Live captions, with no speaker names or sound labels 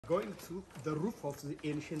going to the roof of the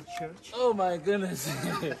ancient church. Oh my goodness.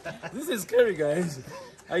 This is scary, guys.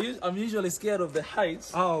 I'm usually scared of the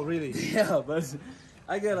heights. Oh, really? Yeah, but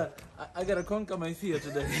I gotta conquer my fear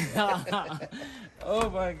today. Oh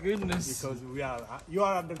my goodness. Because you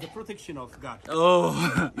are under the protection of God. Oh,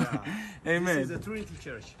 Yeah. amen. This is a Trinity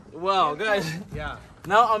church. Wow, guys. Yeah.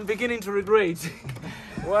 Now I'm beginning to regret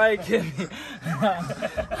why I came.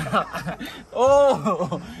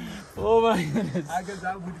 Oh my goodness. I guess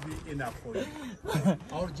that would be enough for you.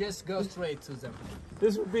 Or just go straight to them.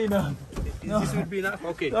 This would be enough. This would be enough?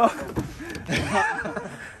 Okay. No.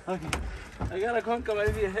 Okay. I gotta conquer my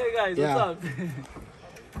fear. Hey guys, Yeah. what's up?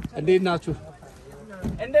 And then Nacho.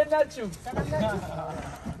 And then not you.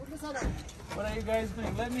 What are you guys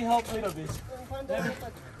doing? Let me help a little bit.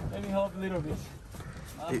 Let me help a little bit.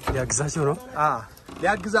 ያግዛችሁ ነው?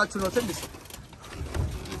 ሊያግዛችሁ ነው ትንሽ?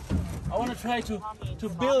 I want to try to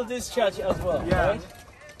build this church as well. Yeah. Right?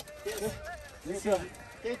 So,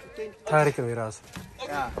 ታሪክ ነው የራሱ።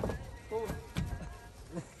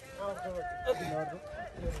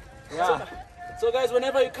 yeah. So guys,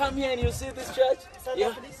 whenever you come here and you see this church,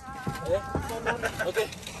 yeah. Okay.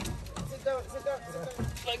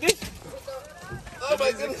 Like this. Oh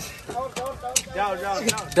my goodness.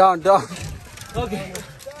 Down. Okay.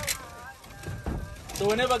 So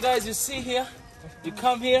whenever guys you see here, you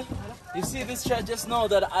come here, you see this church, just know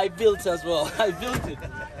that I built as well. I built it.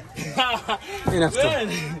 Enough. Man,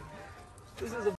 this is a